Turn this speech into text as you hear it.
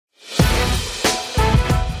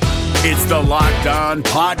It's the Locked On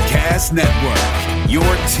Podcast Network, your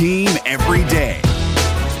team every day.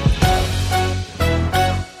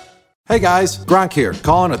 Hey guys, Gronk here,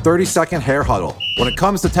 calling a 30-second hair huddle. When it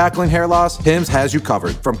comes to tackling hair loss, Hims has you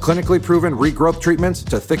covered. From clinically proven regrowth treatments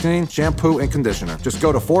to thickening, shampoo, and conditioner. Just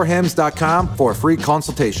go to 4hims.com for a free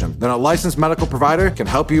consultation. Then a licensed medical provider can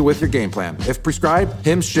help you with your game plan. If prescribed,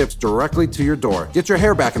 Hims ships directly to your door. Get your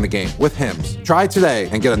hair back in the game with Hims. Try today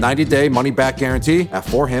and get a 90-day money-back guarantee at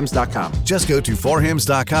 4hims.com. Just go to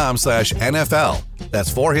 4hims.com/NFL.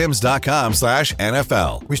 That's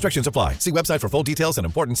 4hims.com/NFL. Restrictions apply. See website for full details and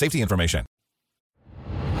important safety information.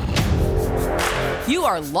 You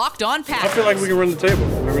are Locked On Packers. I feel like we can run the table.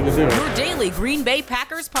 We're going to do it. Your daily Green Bay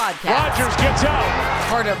Packers podcast. Rodgers gets out.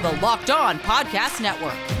 Part of the Locked On Podcast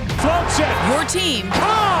Network. Floats it. Your team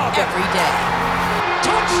every day.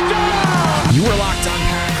 Touchdown! You are Locked On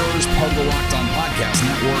Packers, part of the Locked On Podcast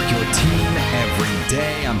Network, your team every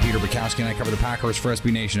day. I'm Peter Bukowski, and I cover the Packers for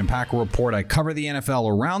SB Nation and Packer Report. I cover the NFL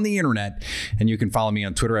around the internet, and you can follow me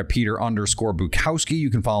on Twitter at Peter_Bukowski. You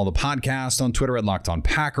can follow the podcast on Twitter at Locked On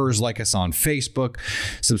Packers, like us on Facebook.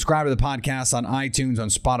 Subscribe to the podcast on iTunes, on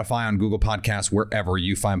Spotify, on Google Podcasts, wherever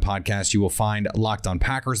you find podcasts. You will find Locked On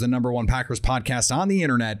Packers, the #1 Packers podcast on the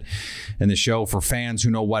internet, and the show for fans who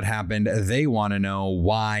know what happened. They want to know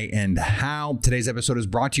why and how. Today's episode is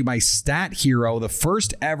brought to you by Stat Hero, the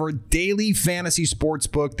first ever daily fantasy sports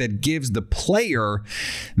book that gives the player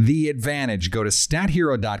the advantage. Go to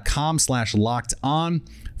stathero.com/locked-on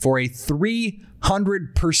for a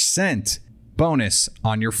 300% bonus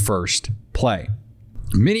on your first play.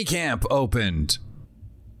 Minicamp opened.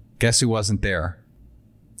 Guess who wasn't there?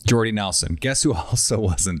 Jordy Nelson. Guess who also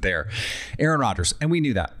wasn't there? Aaron Rodgers. And we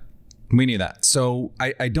knew that. So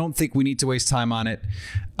I don't think we need to waste time on it.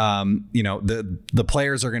 The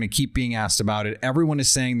players are going to keep being asked about it. Everyone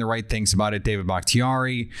is saying the right things about it. David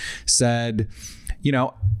Bakhtiari said,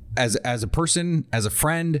 as a person, as a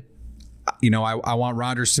friend, I want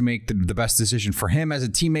Rodgers to make the best decision for him. As a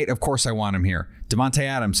teammate, of course, I want him here. Davante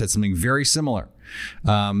Adams said something very similar,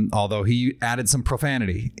 although he added some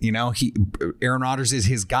profanity. Aaron Rodgers is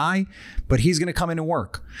his guy, but he's going to come in and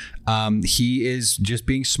work. He is just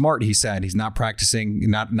being smart, he said. He's not practicing,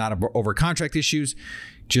 not over contract issues,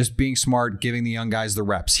 just being smart, giving the young guys the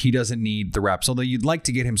reps. He doesn't need the reps, although you'd like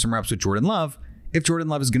to get him some reps with Jordan Love if Jordan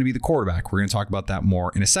Love is going to be the quarterback. We're going to talk about that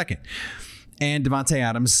more in a second. And Davante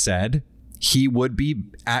Adams said he would be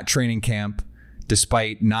at training camp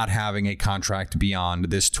despite not having a contract beyond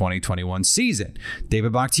this 2021 season.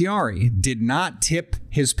 David Bakhtiari did not tip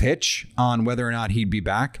his pitch on whether or not he'd be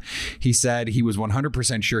back. He said he was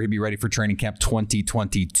 100% sure he'd be ready for training camp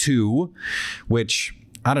 2022, which,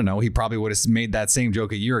 I don't know, he probably would have made that same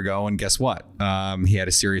joke a year ago, and guess what? He had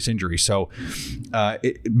a serious injury. So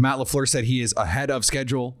Matt LaFleur said he is ahead of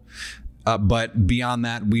schedule. But beyond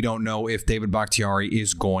that, we don't know if David Bakhtiari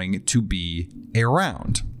is going to be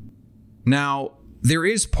around. Now, there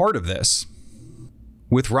is part of this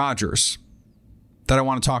with Rodgers that I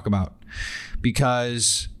want to talk about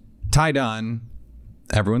because Ty Dunn,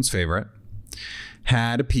 everyone's favorite,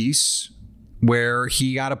 had a piece where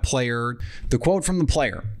he got a player, the quote from the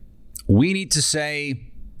player, "We need to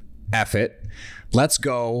say, F it, let's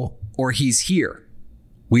go, or he's here.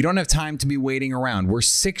 We don't have time to be waiting around. We're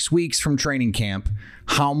 6 weeks from training camp.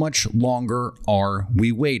 How much longer are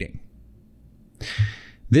we waiting?"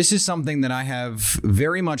 This is something that I have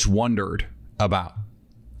very much wondered about.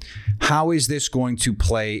 How is this going to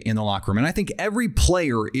play in the locker room? And I think every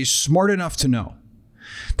player is smart enough to know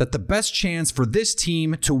that the best chance for this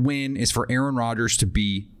team to win is for Aaron Rodgers to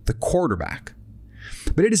be the quarterback.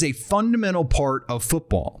 But it is a fundamental part of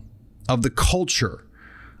football, of the culture,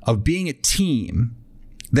 of being a team,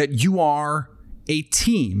 that you are a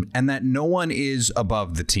team and that no one is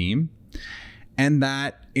above the team, and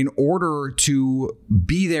that in order to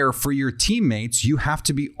be there for your teammates, you have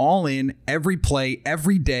to be all in every play,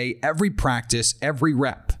 every day, every practice, every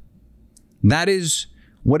rep. That is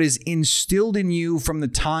what is instilled in you from the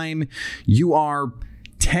time you are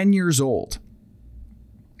 10 years old.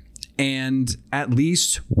 And at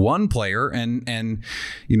least one player, and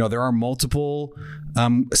there are multiple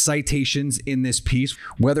citations in this piece.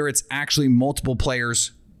 Whether it's actually multiple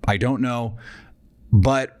players, I don't know.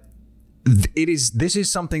 But this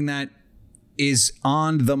is something that is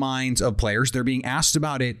on the minds of players. They're being asked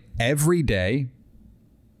about it every day.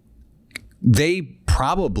 They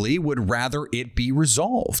probably would rather it be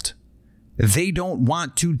resolved. They don't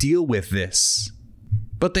want to deal with this.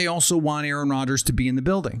 But they also want Aaron Rodgers to be in the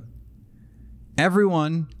building.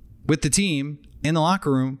 Everyone with the team in the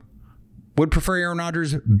locker room would prefer Aaron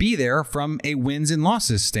Rodgers be there from a wins and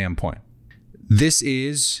losses standpoint. this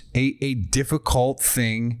is a difficult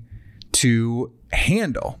thing to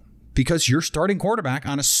handle because your starting quarterback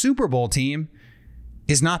on a Super Bowl team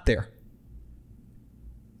is not there.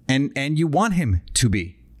 And you want him to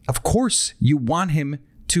be. Of course, you want him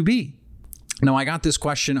to be. Now, I got this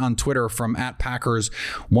question on Twitter from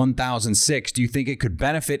 @Packers1006. Do you think it could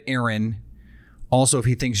benefit Aaron? Also, if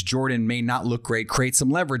he thinks Jordan may not look great, create some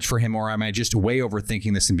leverage for him, or am I just way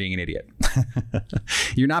overthinking this and being an idiot?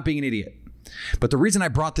 You're not being an idiot. But the reason I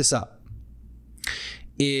brought this up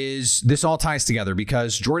is this all ties together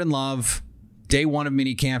because Jordan Love, day one of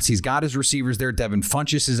mini camps, he's got his receivers there. Devin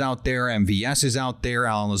Funchess is out there. MVS is out there.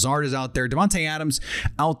 Alan Lazard is out there. Devontae Adams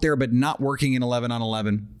out there, but not working in 11 on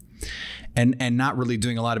 11 and not really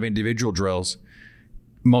doing a lot of individual drills,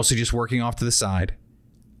 mostly just working off to the side.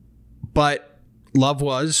 But Love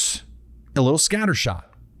was a little scattershot.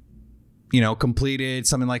 Completed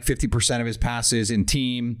something like 50% of his passes in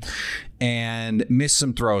team and missed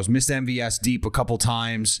some throws, missed MVS deep a couple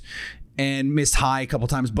times and missed high a couple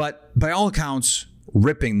times. But by all accounts,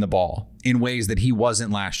 ripping the ball in ways that he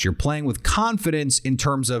wasn't last year, playing with confidence in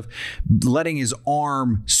terms of letting his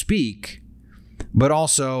arm speak, but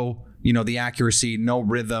also, the accuracy, no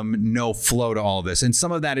rhythm, no flow to all of this. And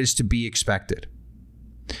some of that is to be expected.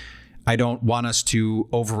 I don't want us to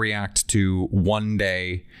overreact to one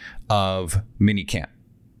day of minicamp,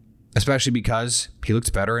 especially because he looks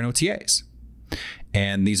better in OTAs.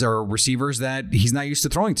 And these are receivers that he's not used to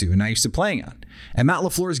throwing to and not used to playing on. And Matt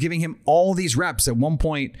LaFleur is giving him all these reps. At one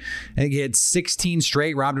point, I think he had 16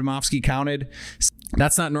 straight. Rob Domofsky counted.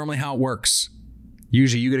 That's not normally how it works.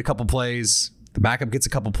 Usually you get a couple plays, the backup gets a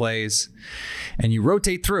couple plays, and you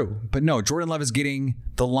rotate through. But no, Jordan Love is getting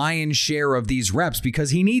the lion's share of these reps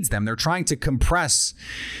because he needs them. They're trying to compress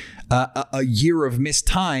a year of missed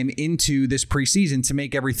time into this preseason to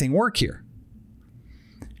make everything work here.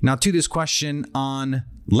 Now, to this question on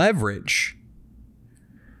leverage,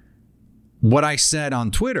 what I said on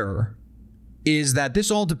Twitter is that this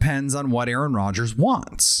all depends on what Aaron Rodgers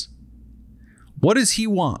wants. What does he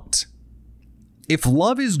want? If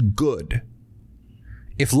Love is good,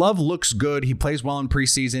 if Love looks good, he plays well in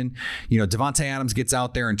preseason, Devontae Adams gets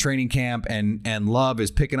out there in training camp and Love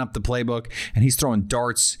is picking up the playbook and he's throwing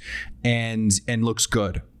darts and looks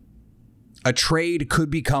good. A trade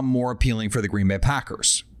could become more appealing for the Green Bay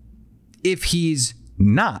Packers. If he's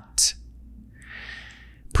not,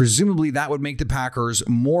 presumably that would make the Packers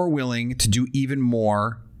more willing to do even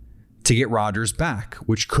more to get Rodgers back,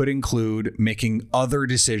 which could include making other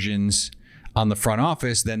decisions on the front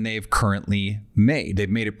office than they've currently made. They've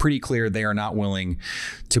made it pretty clear they are not willing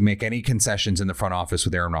to make any concessions in the front office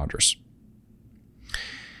with Aaron Rodgers.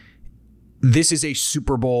 This is a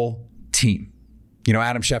Super Bowl team.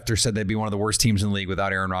 Adam Schefter said they'd be one of the worst teams in the league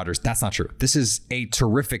without Aaron Rodgers. That's not true. This is a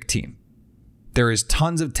terrific team. There is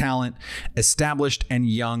tons of talent, established and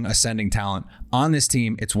young ascending talent on this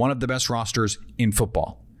team. It's one of the best rosters in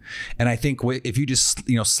football. And I think if you just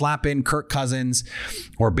slap in Kirk Cousins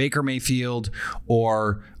or Baker Mayfield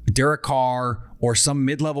or Derek Carr or some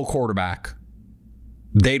mid-level quarterback,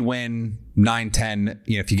 they'd win 9-10,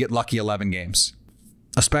 if you get lucky 11 games,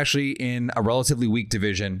 especially in a relatively weak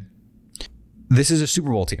division. This is a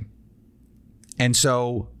Super Bowl team. And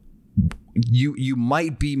so you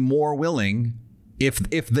might be more willing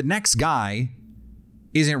if the next guy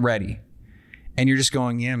isn't ready and you're just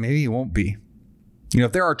going, yeah, maybe he won't be.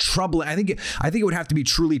 If there are troubling, I think it would have to be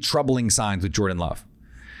truly troubling signs with Jordan Love.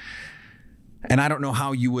 And I don't know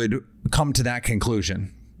how you would come to that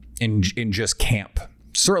conclusion in just camp.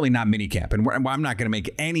 Certainly not mini camp. And I'm not going to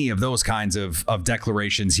make any of those kinds of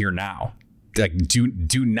declarations here now. Like,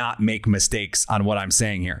 do not make mistakes on what I'm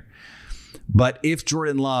saying here. But if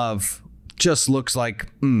Jordan Love just looks like,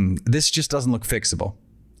 this just doesn't look fixable,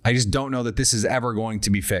 I just don't know that this is ever going to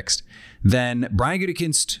be fixed, then Brian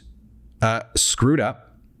Gutekunst screwed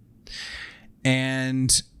up,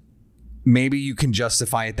 and maybe you can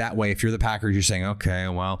justify it that way. If you're the Packers, you're saying, okay,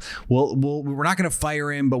 well, we're not going to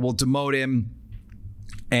fire him, but we'll demote him,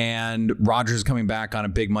 and Rodgers is coming back on a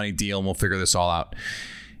big money deal, and we'll figure this all out.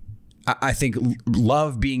 I think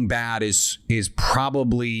Love being bad is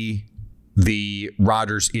probably the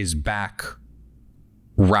Rodgers is back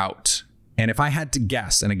route. And if I had to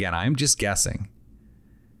guess, and again, I'm just guessing,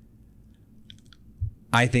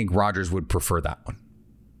 I think Rodgers would prefer that one.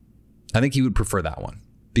 I think he would prefer that one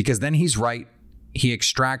because then he's right. He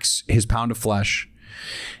extracts his pound of flesh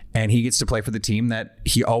and he gets to play for the team that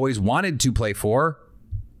he always wanted to play for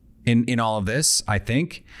in all of this, I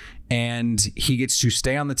think. And he gets to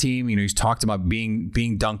stay on the team. He's talked about being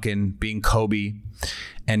Duncan, being Kobe,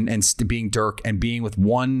 and being Dirk, and being with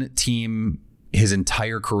one team his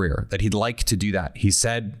entire career, that he'd like to do that. He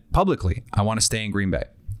said publicly, I want to stay in Green Bay.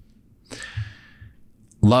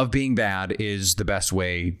 Love being bad is the best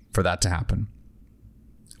way for that to happen.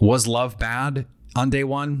 Was Love bad on day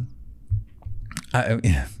one?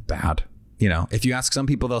 Bad. If you ask some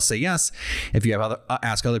people, they'll say yes. If you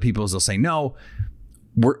ask other people, they'll say no.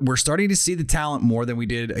 We're starting to see the talent more than we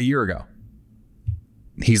did a year ago.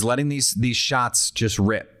 He's letting these shots just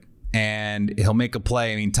rip, and he'll make a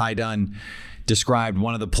play. I mean, Ty Dunn described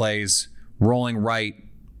one of the plays, rolling right,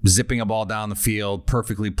 zipping a ball down the field,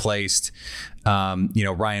 perfectly placed.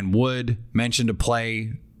 Ryan Wood mentioned a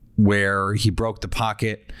play where he broke the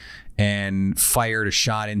pocket and fired a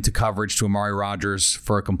shot into coverage to Amari Rodgers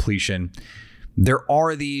for a completion. There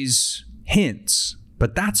are these hints,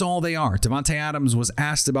 but that's all they are. Davante Adams was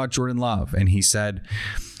asked about Jordan Love, and he said,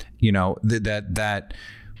 that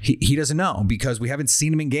he doesn't know because we haven't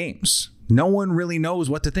seen him in games. No one really knows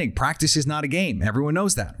what to think. Practice is not a game. Everyone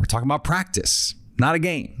knows that. We're talking about practice, not a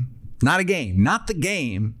game. Not a game. Not the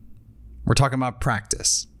game. We're talking about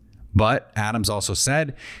practice. But Adams also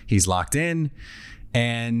said he's locked in,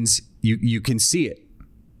 and you can see it.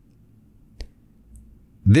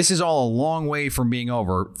 This is all a long way from being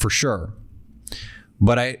over, for sure.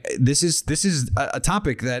 But this is a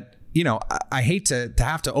topic that, I hate to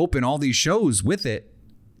have to open all these shows with it,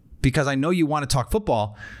 because I know you want to talk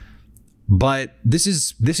football, but this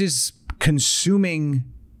is consuming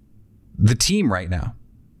the team right now.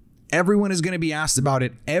 Everyone is going to be asked about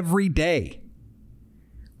it every day.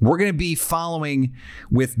 We're going to be following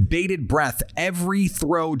with bated breath every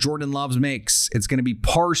throw Jordan Love makes. It's going to be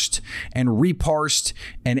parsed and reparsed,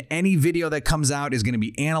 and any video that comes out is going to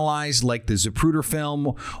be analyzed like the Zapruder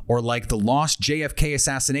film or like the lost JFK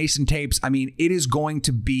assassination tapes. I mean, it is going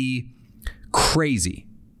to be crazy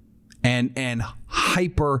and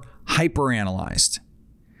hyper analyzed.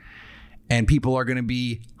 And people are going to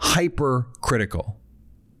be hyper critical.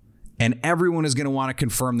 And everyone is going to want to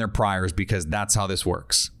confirm their priors, because that's how this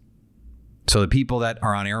works. So the people that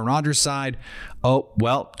are on Aaron Rodgers' side,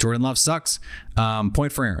 Jordan Love sucks,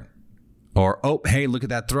 point for Aaron. Or, hey, look at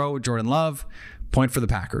that throw, Jordan Love, point for the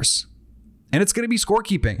Packers. And it's going to be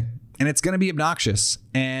scorekeeping, and it's going to be obnoxious.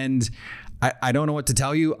 And I don't know what to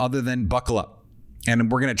tell you other than buckle up.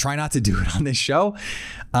 And we're going to try not to do it on this show,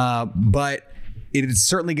 but it is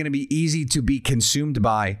certainly going to be easy to be consumed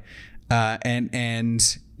by,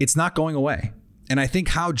 and it's not going away. And I think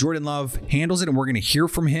how Jordan Love handles it, and we're going to hear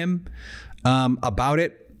from him about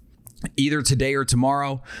it either today or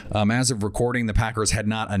tomorrow. As of recording, the Packers had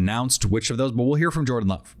not announced which of those, but we'll hear from Jordan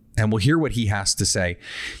Love, and we'll hear what he has to say.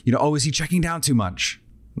 Is he checking down too much?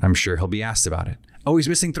 I'm sure he'll be asked about it. He's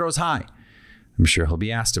missing throws high. I'm sure he'll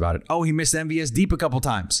be asked about it. He missed MVS deep a couple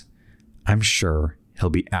times. I'm sure he'll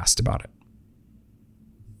be asked about it.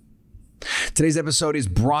 Today's episode is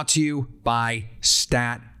brought to you by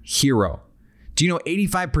Stat Hero. Do you know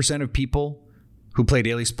 85% of people who play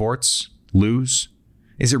daily sports lose?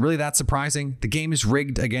 Is it really that surprising? The game is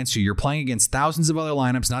rigged against you. You're playing against thousands of other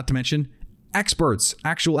lineups, not to mention experts,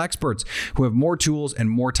 actual experts who have more tools and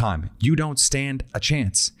more time. You don't stand a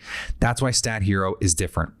chance. That's why Stat Hero is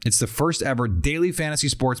different. It's the first ever daily fantasy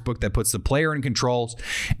sports book that puts the player in control,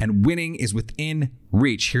 and winning is within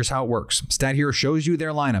reach. Here's how it works. Stat Hero shows you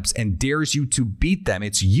their lineups and dares you to beat them.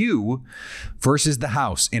 It's you versus the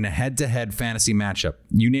house in a head-to-head fantasy matchup.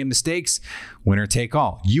 You name the stakes, winner take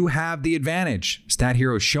all. You have the advantage. Stat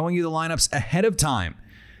Hero is showing you the lineups ahead of time.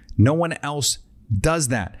 No one else does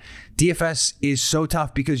that. DFS is so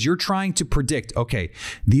tough because you're trying to predict, okay,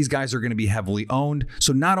 these guys are going to be heavily owned.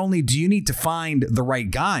 So not only do you need to find the right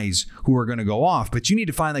guys who are going to go off, but you need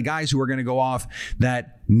to find the guys who are going to go off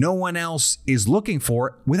that no one else is looking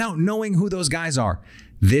for without knowing who those guys are.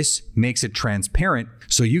 This makes it transparent.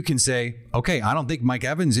 So you can say, okay, I don't think Mike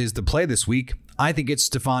Evans is the play this week. I think it's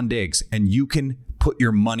Stephon Diggs. And you can put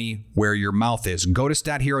your money where your mouth is. Go to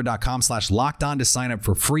stathero.com/lockedon to sign up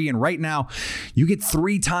for free. And right now, you get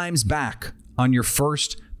 3 times back on your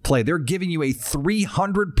first play. They're giving you a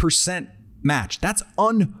 300% match. That's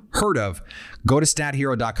unheard of. Go to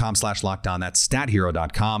stathero.com/lockedon. That's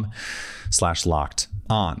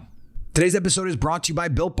stathero.com/lockedon. Today's episode is brought to you by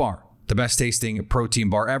Built Bar, the best tasting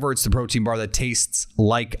protein bar ever. It's the protein bar that tastes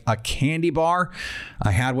like a candy bar.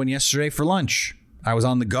 I had one yesterday for lunch. I was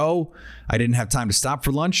on the go. I didn't have time to stop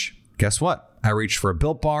for lunch. Guess what? I reached for a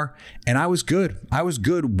Built Bar, and I was good. I was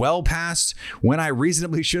good well past when I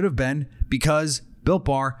reasonably should have been, because Built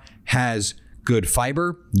Bar has good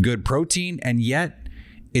fiber, good protein, and yet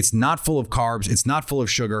it's not full of carbs. It's not full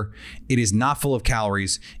of sugar. It is not full of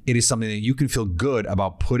calories. It is something that you can feel good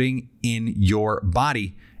about putting in your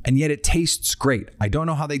body. and yet it tastes great. I don't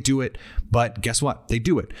know how they do it, but guess what? They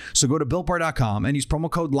do it. So go to BuiltBar.com and use promo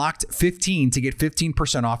code LOCKED15 to get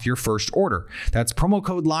 15% off your first order. That's promo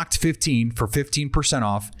code LOCKED15 for 15%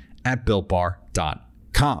 off at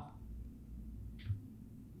BuiltBar.com.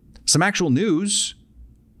 Some actual news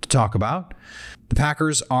to talk about. The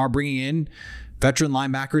Packers are bringing in veteran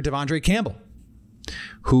linebacker Devondre Campbell,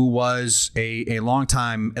 who was a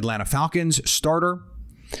longtime Atlanta Falcons starter,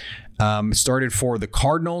 started for the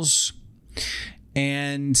Cardinals.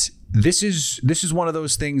 And this is one of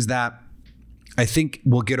those things that I think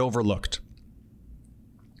will get overlooked.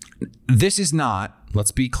 This is not,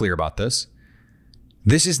 let's be clear about this,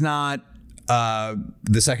 this is not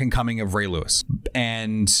the second coming of Ray Lewis.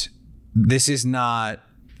 And this is not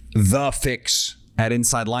the fix at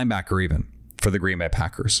inside linebacker even for the Green Bay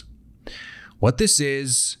Packers. What this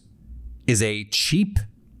is a cheap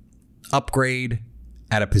upgrade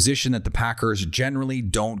at a position that the Packers generally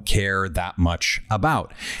don't care that much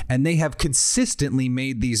about. And they have consistently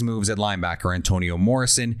made these moves at linebacker. Antonio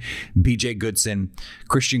Morrison, BJ Goodson,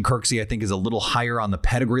 Christian Kirksey, I think, is a little higher on the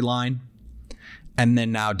pedigree line. And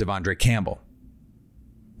then now Devondre Campbell.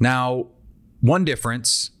 Now, one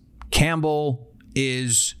difference, Campbell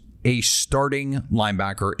is a starting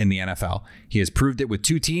linebacker in the NFL. He has proved it with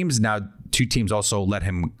 2 teams. Now, 2 teams also let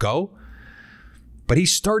him go. But he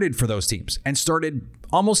started for those teams and started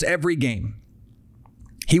almost every game.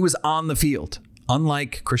 He was on the field,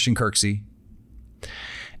 unlike Christian Kirksey.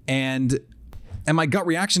 And my gut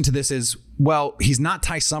reaction to this is, well, he's not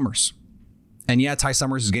Ty Summers. And yeah, Ty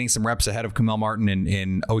Summers is getting some reps ahead of Camille Martin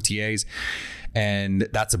in OTAs. And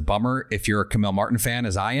that's a bummer if you're a Camille Martin fan,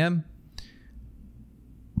 as I am.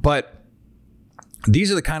 But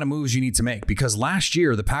these are the kind of moves you need to make, because last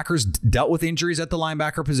year the Packers dealt with injuries at the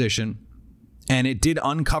linebacker position, and it did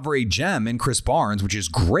uncover a gem in Chris Barnes, which is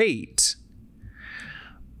great.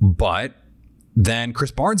 But then Chris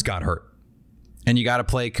Barnes got hurt, and you got to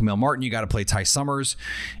play Camille Martin, you got to play Ty Summers,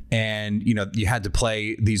 and you had to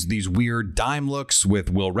play these weird dime looks with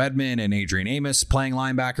Will Redmond and Adrian Amos playing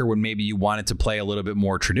linebacker when maybe you wanted to play a little bit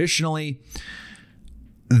more traditionally.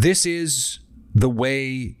 This is the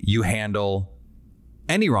way you handle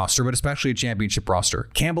any roster, but especially a championship roster.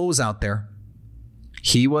 Campbell was out there.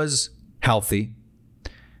 He was healthy.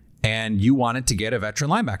 And you wanted to get a veteran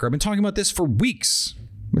linebacker. I've been talking about this for weeks.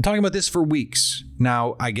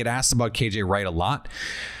 Now, I get asked about KJ Wright a lot.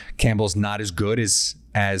 Campbell's not as good as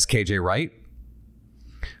KJ Wright,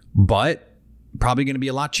 but probably going to be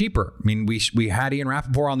a lot cheaper. I mean, we had Ian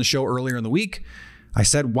Rappaport on the show earlier in the week. I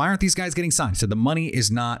said, why aren't these guys getting signed? He said, the money is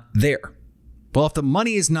not there. Well, if the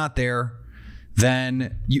money is not there,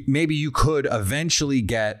 then maybe you could eventually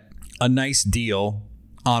get a nice deal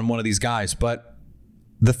on one of these guys. But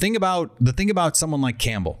the thing about someone like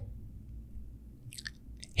Campbell,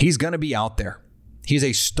 he's going to be out there. He's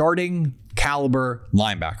a starting caliber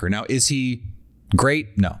linebacker. Now, is he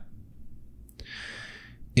great? No.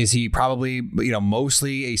 Is he probably,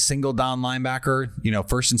 mostly a single down linebacker,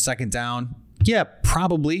 first and second down? Yeah,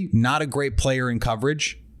 probably not a great player in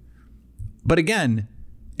coverage. But again,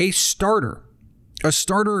 a starter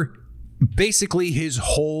basically his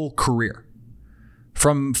whole career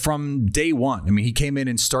from day one. I mean, he came in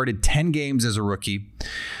and started 10 games as a rookie,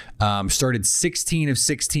 started 16 of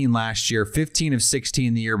 16 last year, 15 of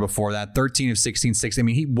 16 the year before that, 13 of 16. I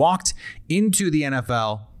mean, he walked into the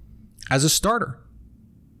NFL as a starter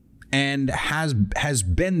and has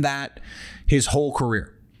been that his whole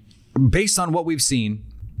career. Based on what we've seen,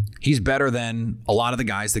 he's better than a lot of the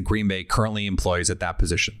guys that Green Bay currently employs at that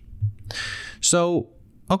position. So,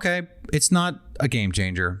 okay, it's not a game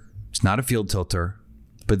changer. It's not a field tilter.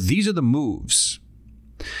 But these are the moves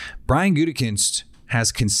Brian Gutekunst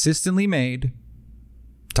has consistently made,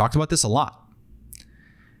 talked about this a lot,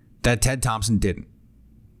 that Ted Thompson didn't.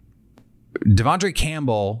 Devondre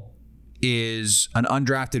Campbell is an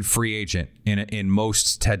undrafted free agent in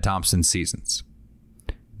most Ted Thompson seasons.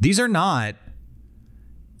 These are not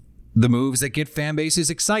the moves that get fan bases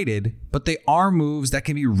excited, but they are moves that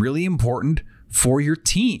can be really important for your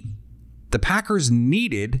team. The Packers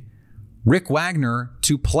needed Rick Wagner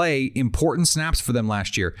to play important snaps for them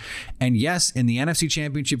last year. And yes, in the NFC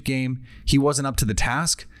Championship game, he wasn't up to the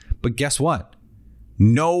task, but guess what?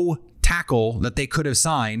 No tackle that they could have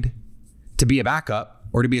signed to be a backup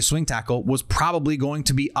or to be a swing tackle was probably going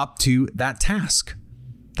to be up to that task.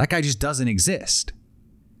 That guy just doesn't exist.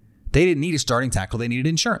 They didn't need a starting tackle. They needed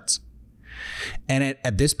insurance. And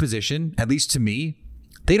at this position, at least to me,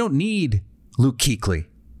 they don't need Luke Kuechly.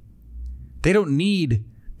 They don't need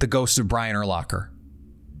the ghost of Brian Urlacher.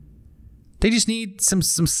 They just need some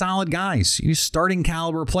solid guys. You need a starting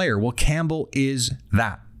caliber player. Well, Campbell is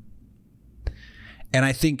that. And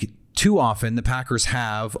I think too often the Packers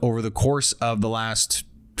have, over the course of the last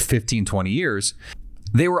 15, 20 years,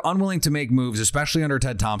 they were unwilling to make moves, especially under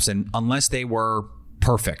Ted Thompson, unless they were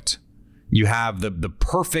perfect. You have the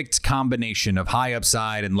perfect combination of high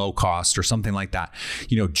upside and low cost or something like that.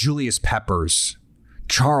 Julius Peppers,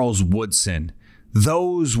 Charles Woodson,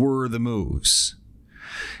 those were the moves.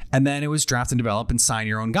 And then it was draft and develop and sign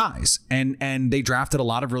your own guys. And they drafted a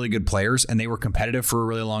lot of really good players, and they were competitive for a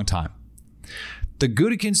really long time. The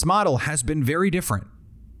Gutekunst model has been very different.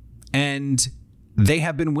 And they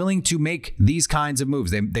have been willing to make these kinds of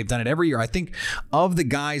moves. They've done it every year. I think of the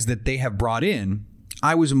guys that they have brought in,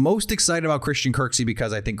 I was most excited about Christian Kirksey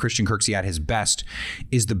because I think Christian Kirksey at his best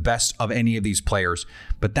is the best of any of these players.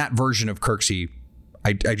 But that version of Kirksey,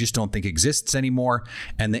 I just don't think exists anymore.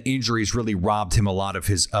 And the injuries really robbed him a lot of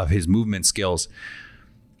his movement skills.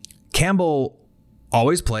 Campbell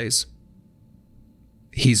always plays.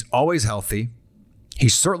 He's always healthy.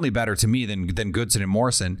 He's certainly better to me than Goodson and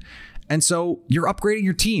Morrison. And so you're upgrading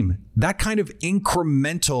your team. That kind of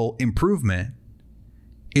incremental improvement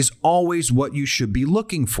is always what you should be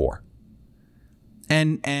looking for.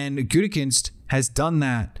 And Gutekunst has done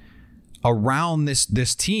that around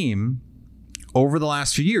this team over the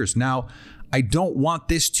last few years. Now, I don't want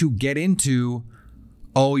this to get into,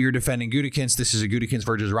 oh, you're defending Gutekunst, this is a Gutekunst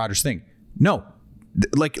versus Rodgers thing. No,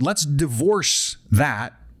 let's divorce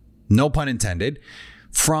that, no pun intended,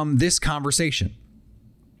 from this conversation.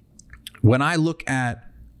 When I look at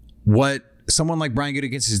what someone like Brian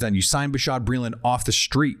Gutekunst has done, you sign Bashaud Breeland off the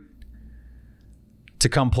street to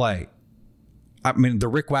come play. I mean, the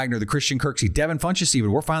Rick Wagner, the Christian Kirksey, Devin Funchess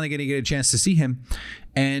even, we're finally going to get a chance to see him.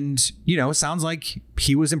 And, it sounds like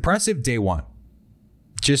he was impressive day one.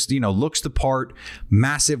 Just, looks the part,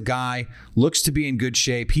 massive guy, looks to be in good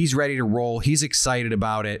shape. He's ready to roll. He's excited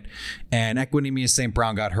about it. And Equanimeous St.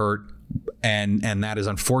 Brown got hurt. And that has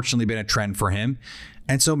unfortunately been a trend for him.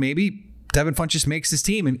 And so maybe Devin Funchess makes this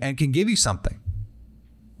team and can give you something.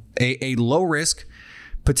 A low risk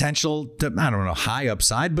potential to, I don't know, high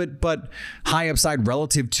upside, but high upside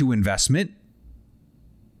relative to investment.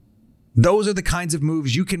 Those are the kinds of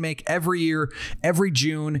moves you can make every year, every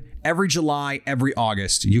June, every July, every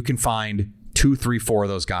August. You can find 2, 3, 4 of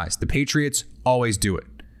those guys. The Patriots always do it.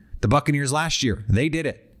 The Buccaneers last year, they did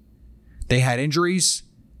it. They had injuries.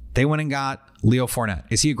 They went and got Leo Fournette.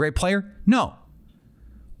 Is he a great player? No.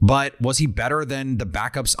 But was he better than the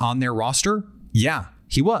backups on their roster? Yeah,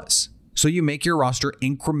 he was. So you make your roster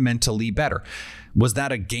incrementally better. Was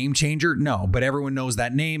that a game changer? No, but everyone knows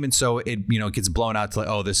that name, and so it gets blown out to like,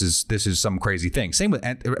 oh, this is some crazy thing. Same with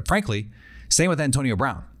Antonio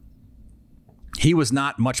Brown. He was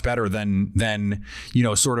not much better than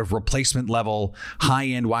sort of replacement level high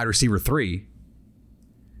end wide receiver 3,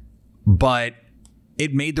 but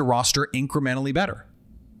it made the roster incrementally better.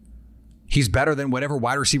 He's better than whatever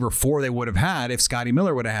wide receiver 4 they would have had if Scotty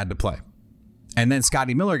Miller would have had to play. And then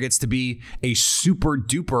Scotty Miller gets to be a super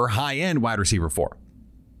duper high end wide receiver 4.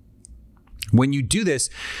 When you do this,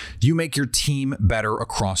 you make your team better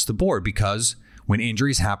across the board because when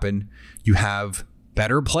injuries happen, you have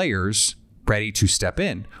better players ready to step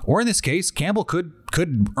in. Or in this case, Campbell could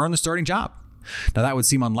earn the starting job. Now that would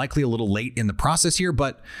seem unlikely a little late in the process here,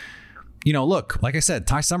 but look, like I said,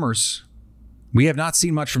 Ty Summers, we have not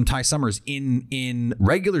seen much from Ty Summers in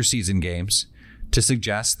regular season games to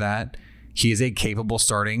suggest that he is a capable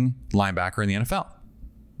starting linebacker in the NFL.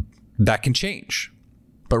 That can change.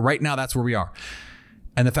 But right now, that's where we are.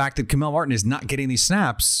 And the fact that Camille Martin is not getting these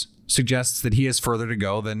snaps suggests that he has further to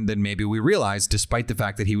go than maybe we realized, despite the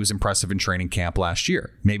fact that he was impressive in training camp last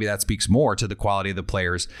year. Maybe that speaks more to the quality of the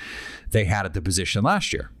players they had at the position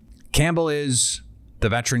last year. Campbell is the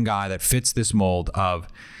veteran guy that fits this mold of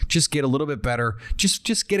just get a little bit better.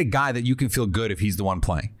 Just get a guy that you can feel good if he's the one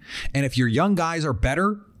playing. And if your young guys are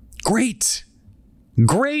better, great.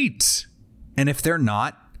 And if they're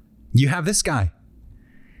not, you have this guy.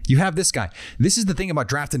 This is the thing about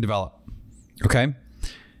draft and develop. Okay.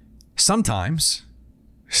 Sometimes,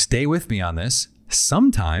 stay with me on this.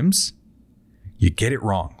 Sometimes you get it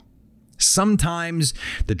wrong. Sometimes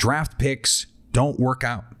the draft picks don't work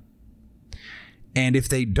out. And if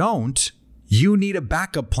they don't, you need a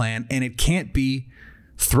backup plan, and it can't be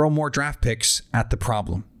throw more draft picks at the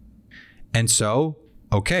problem. And so,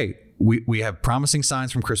 okay, we have promising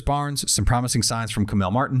signs from Chris Barnes, some promising signs from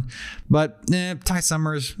Camille Martin, but Ty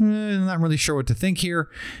Summers, not really sure what to think here.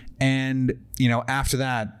 And, after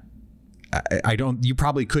that, you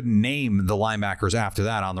probably couldn't name the linebackers after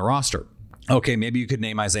that on the roster. Okay, maybe you could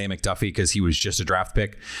name Isaiah McDuffie because he was just a draft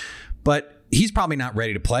pick, but he's probably not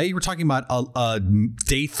ready to play. We're talking about a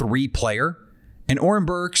day 3 player, And Oren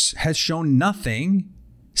Burks has shown nothing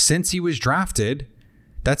since he was drafted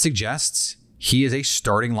that suggests he is a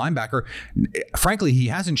starting linebacker. Frankly, he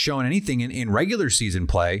hasn't shown anything in regular season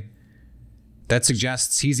play that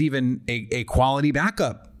suggests he's even a quality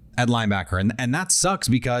backup at linebacker. And that sucks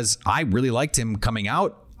because I really liked him coming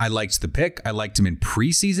out. I liked the pick. I liked him in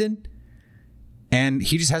preseason. And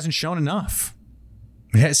he just hasn't shown enough.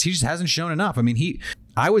 Yes, he just hasn't shown enough. I mean,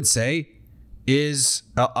 I would say, is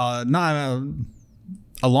not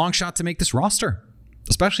a long shot to make this roster,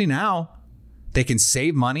 especially now. They can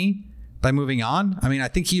save money by moving on. I mean, I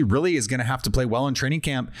think he really is going to have to play well in training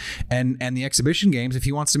camp and the exhibition games if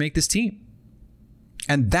he wants to make this team.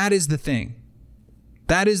 And that is the thing.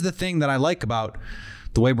 That is the thing that I like about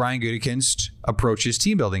the way Brian Gutekunst approaches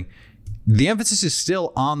team building. The emphasis is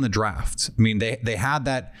still on the draft. I mean, they had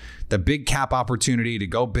the big cap opportunity to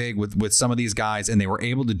go big with some of these guys, and they were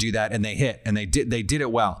able to do that, and they hit, and they did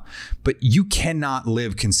it well. But you cannot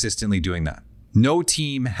live consistently doing that. No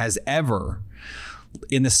team has ever,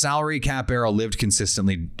 in the salary cap era, lived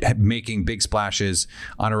consistently making big splashes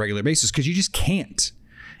on a regular basis because you just can't.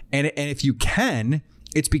 And if you can,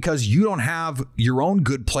 it's because you don't have your own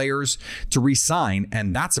good players to re-sign,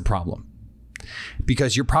 and that's a problem.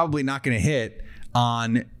 Because you're probably not going to hit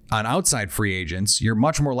on outside free agents. You're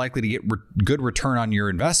much more likely to get good return on your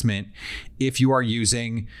investment if you are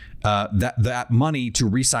using that money to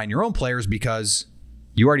re-sign your own players because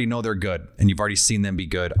you already know they're good and you've already seen them be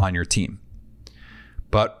good on your team.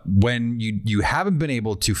 But when you haven't been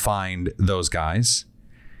able to find those guys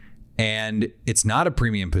and it's not a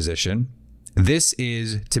premium position, this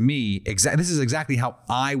is, to me, this is exactly how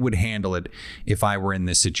I would handle it if I were in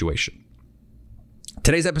this situation.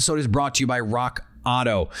 Today's episode is brought to you by Rock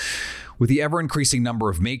Auto. With the ever-increasing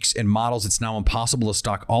number of makes and models, it's now impossible to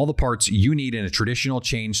stock all the parts you need in a traditional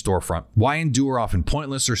chain storefront. Why endure often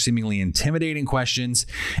pointless or seemingly intimidating questions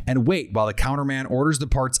and wait while the counterman orders the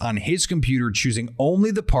parts on his computer, choosing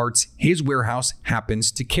only the parts his warehouse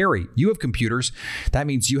happens to carry? You have computers. That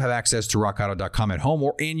means you have access to rockauto.com at home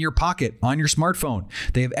or in your pocket on your smartphone.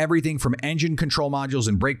 They have everything from engine control modules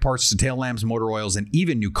and brake parts to tail lamps, motor oils, and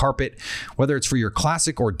even new carpet. Whether it's for your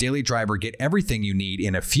classic or daily driver, get everything you need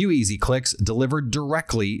in a few easy clicks delivered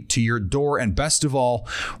directly to your door. And best of all,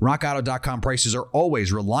 rockauto.com prices are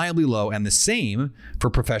always reliably low and the same for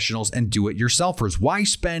professionals and do-it-yourselfers. Why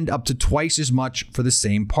spend up to twice as much for the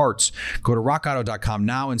same parts? Go to rockauto.com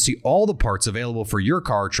now and see all the parts available for your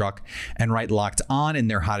car or truck and write Locked On in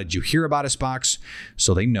their How Did You Hear About Us box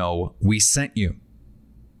so they know we sent you.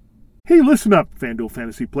 Hey, listen up, FanDuel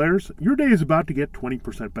fantasy players. Your day is about to get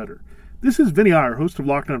 20% better. This is Vinny Iyer, host of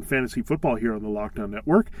Locked On Fantasy Football here on the Locked On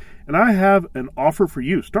Network, and I have an offer for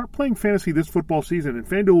you. Start playing fantasy this football season, and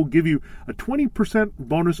FanDuel will give you a 20%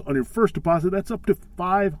 bonus on your first deposit. That's up to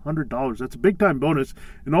 $500. That's a big-time bonus,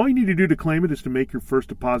 and all you need to do to claim it is to make your first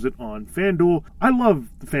deposit on FanDuel. I love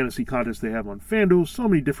the fantasy contests they have on FanDuel. So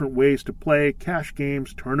many different ways to play, cash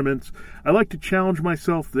games, tournaments. I like to challenge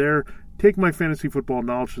myself there. Take my fantasy football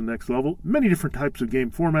knowledge to the next level. Many different types of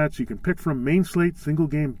game formats you can pick from: main slate, single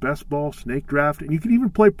game, best ball, snake draft, and you can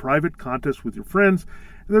even play private contests with your friends.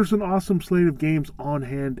 And there's an awesome slate of games on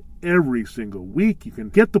hand every single week. You can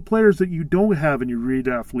get the players that you don't have in your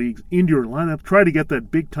redraft leagues into your lineup. Try to get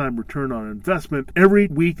that big-time return on investment. Every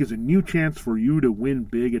week is a new chance for you to win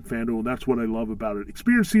big at FanDuel, and that's what I love about it.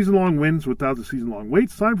 Experience season-long wins without the season-long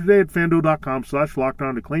waits. Sign up today at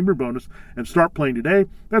FanDuel.com/LockedOn to claim your bonus and start playing today.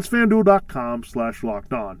 That's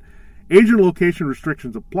FanDuel.com/LockedOn. Age and location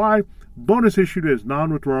restrictions apply. Bonus issued as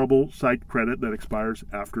non-withdrawable site credit that expires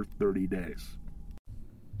after 30 days.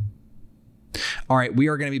 All right, we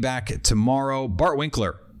are going to be back tomorrow. Bart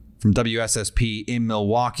Winkler from WSSP in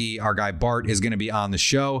Milwaukee, our guy Bart, is going to be on the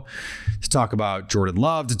show to talk about Jordan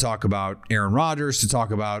Love, to talk about Aaron Rodgers, to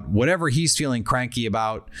talk about whatever he's feeling cranky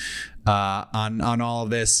about on all of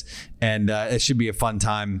this. And it should be a fun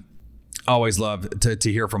time. Always love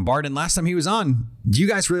to hear from Bart. And last time he was on, you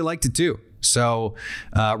guys really liked it too. So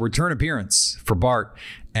return appearance for Bart.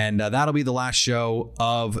 And that'll be the last show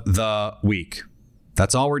of the week.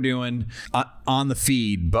 That's all we're doing on the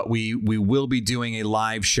feed, but we will be doing a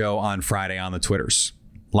live show on Friday on the Twitters.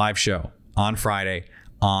 Live show on Friday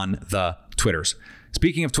on the Twitters.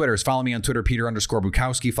 Speaking of Twitters, follow me on Twitter,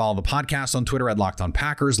 Peter_Bukowski. Follow the podcast on Twitter at Locked On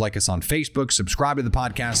Packers. Like us on Facebook. Subscribe to the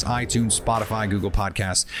podcast, iTunes, Spotify, Google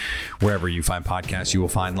Podcasts. Wherever you find podcasts, you will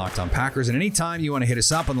find Locked On Packers. And anytime you want to hit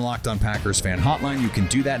us up on the Locked On Packers fan hotline, you can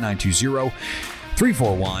do that,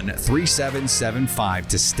 920-341-3775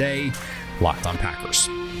 to stay Locked On Packers.